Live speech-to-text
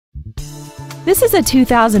This is a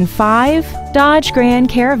 2005 Dodge Grand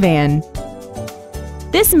Caravan.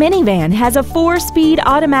 This minivan has a 4-speed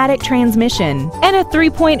automatic transmission and a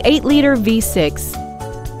 3.8-liter V6.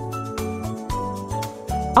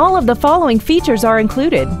 All of the following features are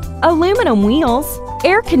included: aluminum wheels,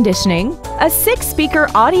 air conditioning, a 6-speaker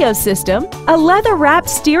audio system, a leather-wrapped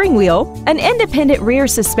steering wheel, an independent rear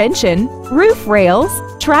suspension, roof rails,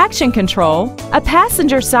 traction control, a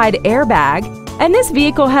passenger side airbag, and this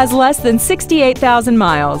vehicle has less than 68,000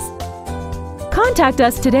 miles. Contact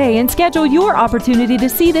us today and schedule your opportunity to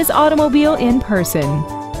see this automobile in person.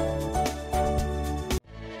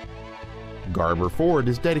 Garber Ford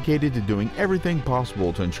is dedicated to doing everything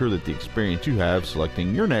possible to ensure that the experience you have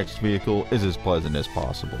selecting your next vehicle is as pleasant as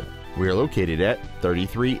possible. We are located at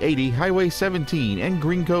 3380 Highway 17 in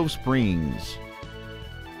Green Cove Springs.